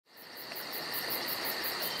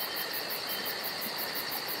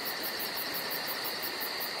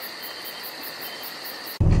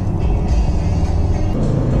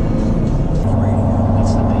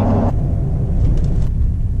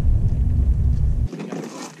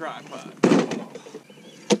tripod.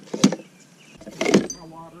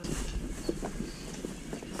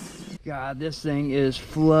 God, this thing is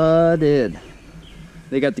flooded.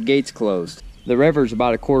 They got the gates closed. The river's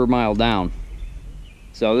about a quarter mile down.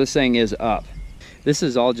 So this thing is up. This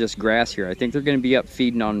is all just grass here. I think they're gonna be up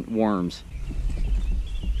feeding on worms.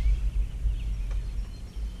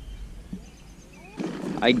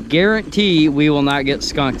 I guarantee we will not get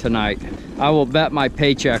skunked tonight. I will bet my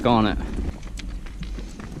paycheck on it.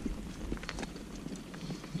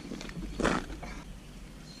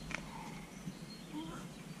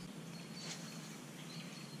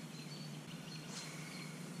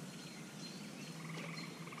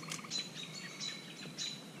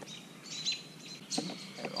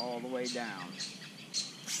 All the way down.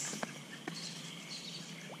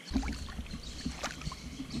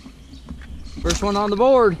 First one on the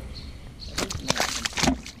board.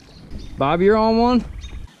 Bob, you're on one?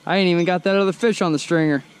 I ain't even got that other fish on the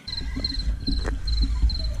stringer.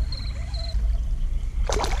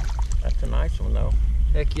 That's a nice one though.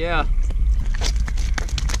 Heck yeah.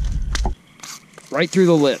 Right through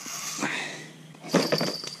the lip.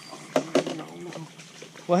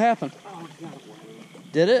 What happened? Oh, it got away.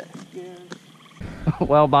 Did it? Yeah.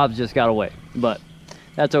 Well, Bob's just got away, but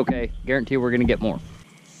that's okay. Guarantee we're gonna get more.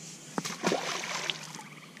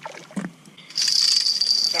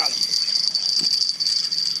 Got him.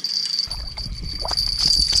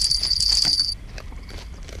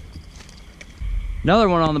 Another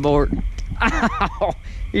one on the board. Ow!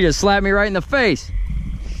 You just slapped me right in the face.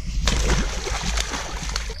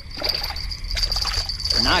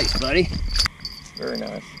 Nice, buddy. Very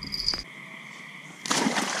nice.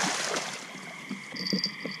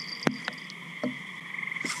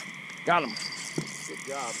 Got him. Good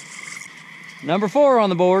job. Number 4 on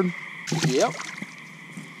the board. Yep.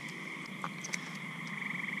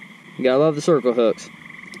 You gotta love the circle hooks.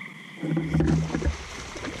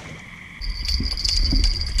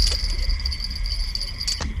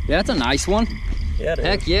 Yeah, that's a nice one. Yeah, it is.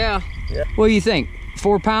 Heck yeah. Yeah. What do you think?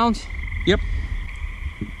 4 pounds? Yep.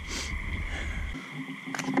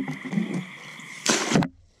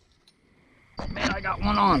 Man, I got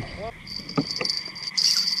one on.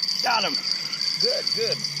 Got him. Good,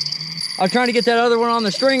 good. I was trying to get that other one on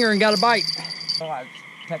the stringer and got a bite. Oh, I was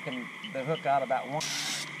taking the hook out about one.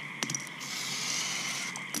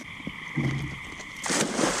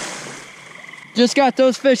 Just got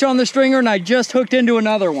those fish on the stringer and I just hooked into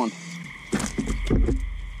another one.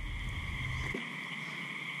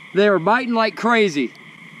 They were biting like crazy.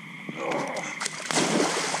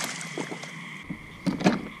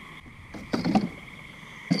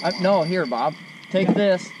 No, here, Bob. Take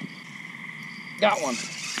this. Got one.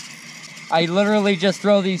 I literally just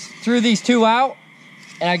threw these 2 out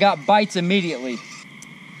and I got bites immediately.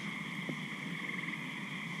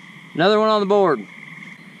 Another one on the board.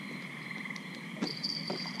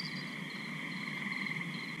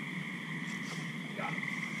 Got him.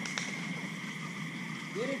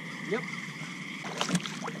 Get it? Yep.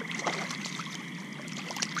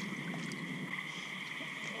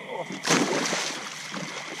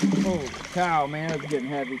 Holy cow, man, that's getting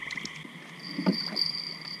heavy.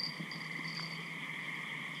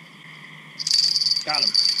 Got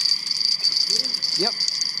him. Yep.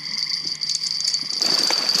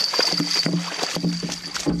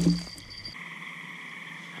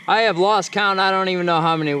 I have lost count. I don't even know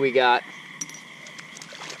how many we got.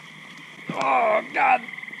 Oh, God.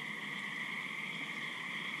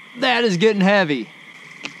 That is getting heavy.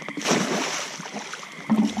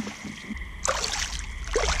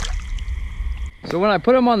 So when I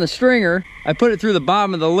put them on the stringer, I put it through the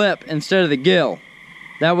bottom of the lip instead of the gill.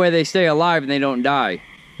 That way they stay alive and they don't die.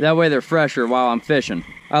 That way they're fresher while I'm fishing.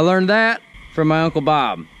 I learned that from my Uncle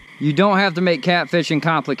Bob. You don't have to make catfishing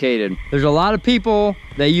complicated. There's a lot of people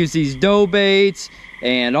that use these dough baits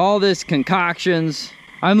and all this concoctions.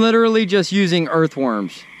 I'm literally just using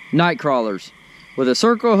earthworms, night crawlers, with a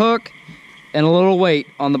circle hook and a little weight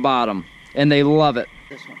on the bottom. And they love it.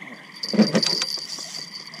 This one here.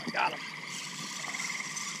 Got him.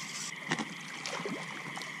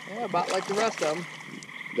 Yeah, about like the rest of them.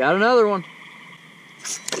 Got another one.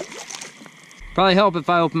 Probably help if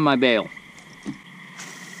I open my bail.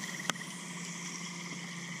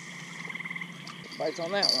 Bites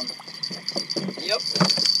on that one. Yep.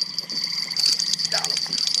 Got him.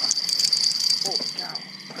 Holy cow.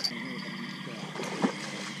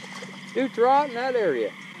 Dude's right in that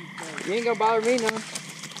area. You ain't gonna bother me none.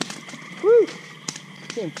 Woo!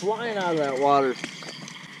 Came flying out of that water.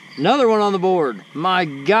 Another one on the board. My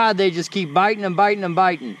God, they just keep biting and biting and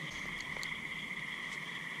biting.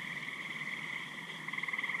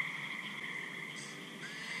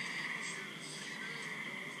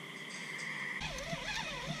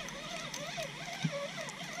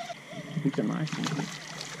 He's a nice one.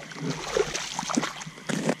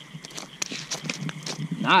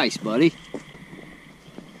 Nice, buddy.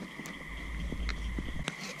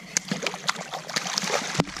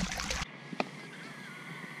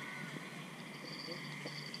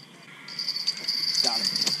 Got him.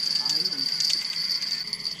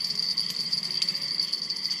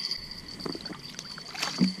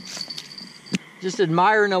 Just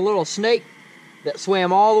admiring a little snake that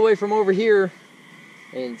swam all the way from over here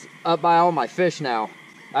and it's up by all my fish now.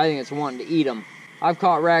 I think it's wanting to eat them. I've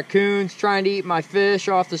caught raccoons trying to eat my fish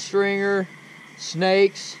off the stringer,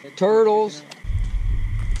 snakes, turtles.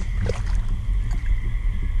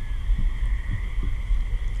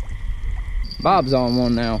 Bob's on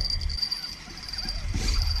one now.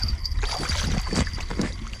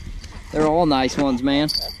 They're all nice ones, man.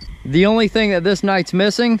 The only thing that this night's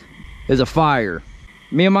missing is a fire.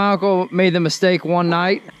 Me and my uncle made the mistake one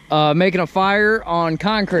night making a fire on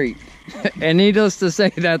concrete. And needless to say,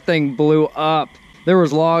 that thing blew up. There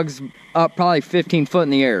was logs up probably 15 foot in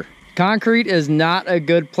the air. Concrete is not a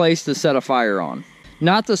good place to set a fire on.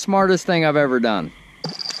 Not the smartest thing I've ever done.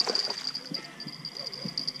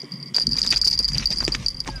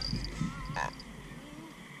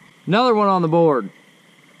 Another one on the board.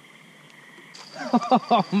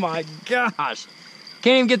 Oh my gosh.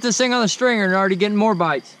 Can't even get this thing on the stringer and already getting more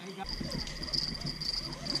bites.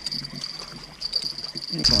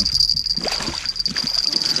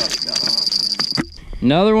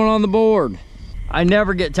 Another one on the board. I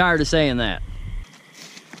never get tired of saying that.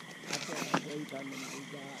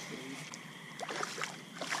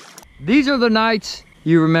 These are the nights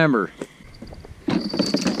you remember.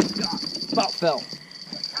 About fell.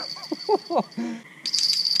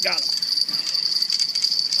 Got him.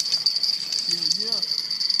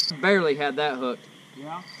 Yeah. Barely had that hooked.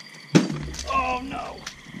 Yeah. Oh no.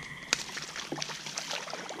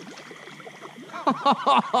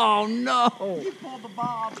 Oh no. You pulled the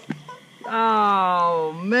bob.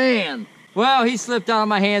 Oh man. Well, he slipped out of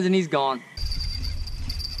my hands and he's gone.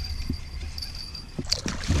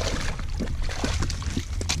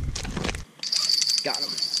 Got him.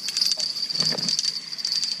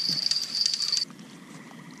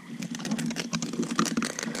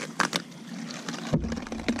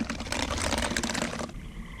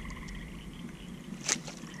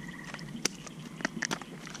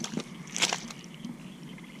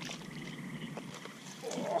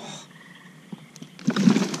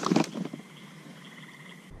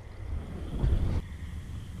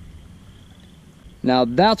 Now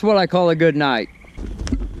that's what I call a good night.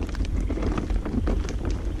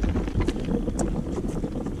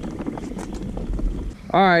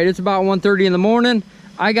 All right, it's about 1:30 in the morning.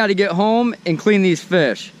 I got to get home and clean these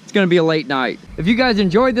fish. It's gonna be a late night. If you guys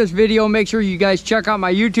enjoyed this video, make sure you guys check out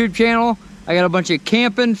my YouTube channel. I got a bunch of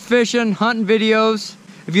camping, fishing, hunting videos.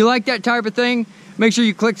 If you like that type of thing, make sure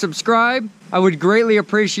you click subscribe. I would greatly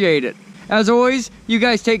appreciate it. As always, you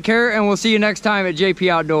guys take care and we'll see you next time at JP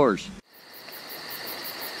Outdoors.